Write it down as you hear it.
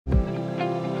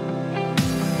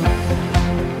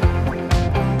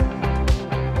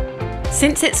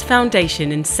Since its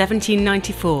foundation in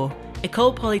 1794,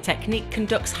 École Polytechnique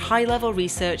conducts high-level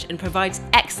research and provides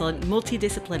excellent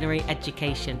multidisciplinary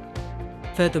education.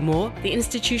 Furthermore, the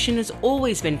institution has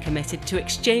always been committed to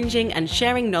exchanging and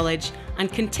sharing knowledge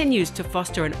and continues to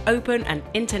foster an open and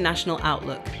international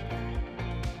outlook.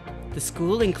 The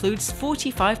school includes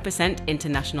 45%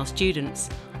 international students,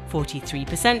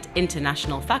 43%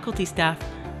 international faculty staff,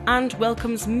 and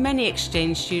welcomes many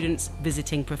exchange students,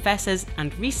 visiting professors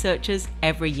and researchers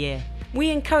every year. We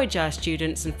encourage our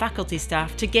students and faculty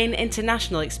staff to gain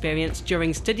international experience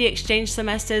during study exchange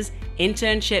semesters,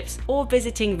 internships, or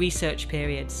visiting research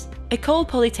periods. École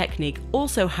Polytechnique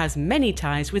also has many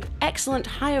ties with excellent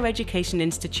higher education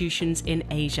institutions in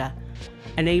Asia,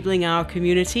 enabling our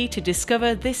community to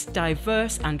discover this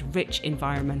diverse and rich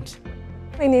environment.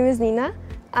 My name is Nina.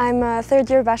 I'm a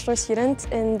third-year Bachelor student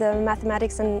in the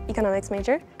Mathematics and Economics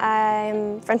major.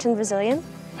 I'm French and Brazilian.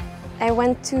 I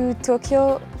went to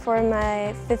Tokyo for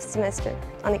my 5th semester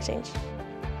on exchange.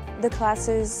 The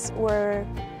classes were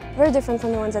very different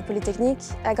from the ones at Polytechnique.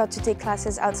 I got to take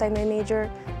classes outside my major,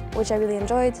 which I really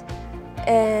enjoyed,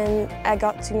 and I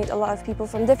got to meet a lot of people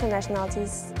from different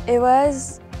nationalities. It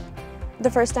was the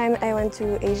first time I went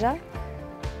to Asia,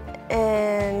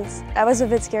 and I was a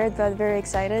bit scared but very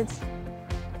excited,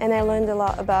 and I learned a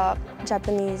lot about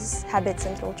Japanese habits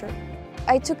and culture.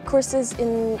 I took courses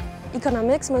in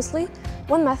economics mostly,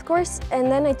 one math course,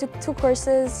 and then I took 2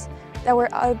 courses that were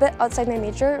a bit outside my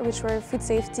major, which were food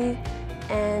safety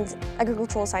and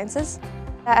agricultural sciences.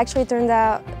 That actually turned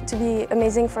out to be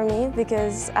amazing for me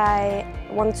because I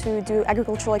want to do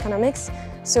agricultural economics,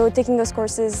 so taking those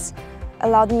courses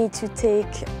allowed me to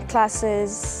take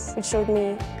classes which showed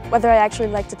me whether I actually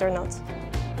liked it or not.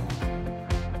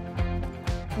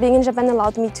 Being in Japan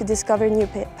allowed me to discover new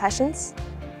passions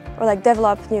or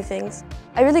develop new things.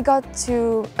 I really got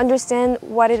to understand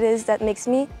what it is that makes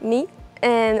me, me,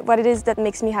 and what it is that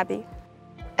makes me happy.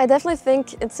 I definitely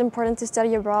think it's important to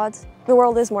study abroad. The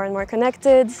world is more and more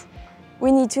connected.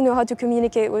 We need to know how to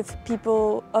communicate with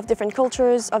people of different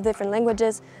cultures, of different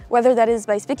languages, whether that is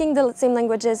by speaking the same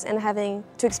languages and having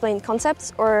to explain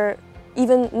concepts, or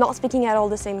even not speaking at all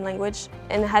the same language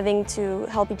and having to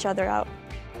help each other out.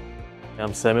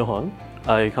 I'm Samuel Hon.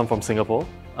 I come from Singapore.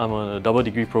 I'm on a double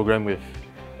degree program with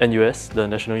NUS, the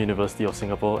National University of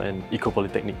Singapore, and École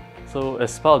Polytechnique. So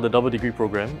as part of the double degree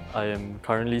program, I am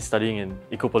currently studying in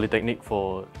École Polytechnique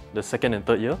for the 2nd and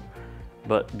 3rd year.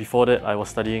 But before that, I was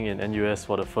studying in NUS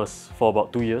for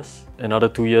about 2 years. Another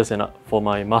 2 years, and for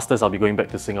my Masters, I'll be going back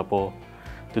to Singapore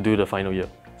to do the final year.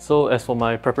 So as for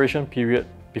my preparation period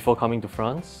before coming to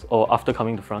France, or after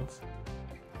coming to France,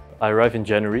 I arrived in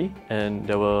January, and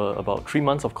there were about 3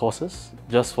 months of courses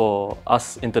just for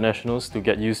us internationals to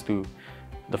get used to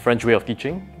the French way of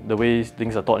teaching, the way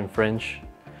things are taught in French,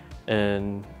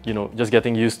 and just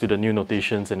getting used to the new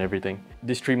notations and everything.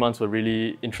 These 3 months were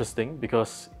really interesting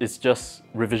because it's just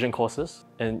revision courses,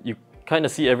 and you kind of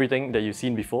see everything that you've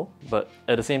seen before, but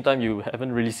at the same time you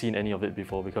haven't really seen any of it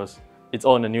before because it's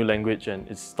all in a new language and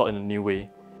it's taught in a new way.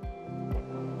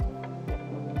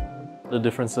 The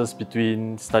differences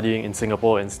between studying in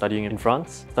Singapore and studying in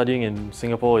France. Studying in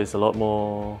Singapore is a lot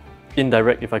more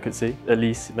indirect, if I could say, at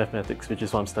least mathematics, which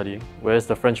is what I'm studying, whereas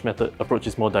the French method approach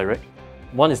is more direct.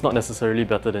 One is not necessarily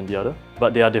better than the other,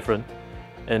 but they are different,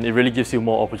 and it really gives you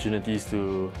more opportunities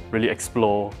to really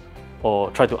explore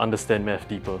or try to understand math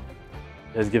deeper.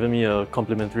 It has given me a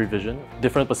complementary vision,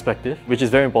 different perspective, which is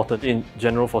very important in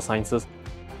general for sciences.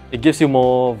 It gives you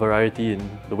more variety in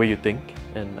the way you think,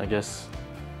 and I guess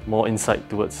more insight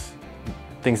towards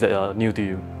things that are new to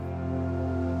you.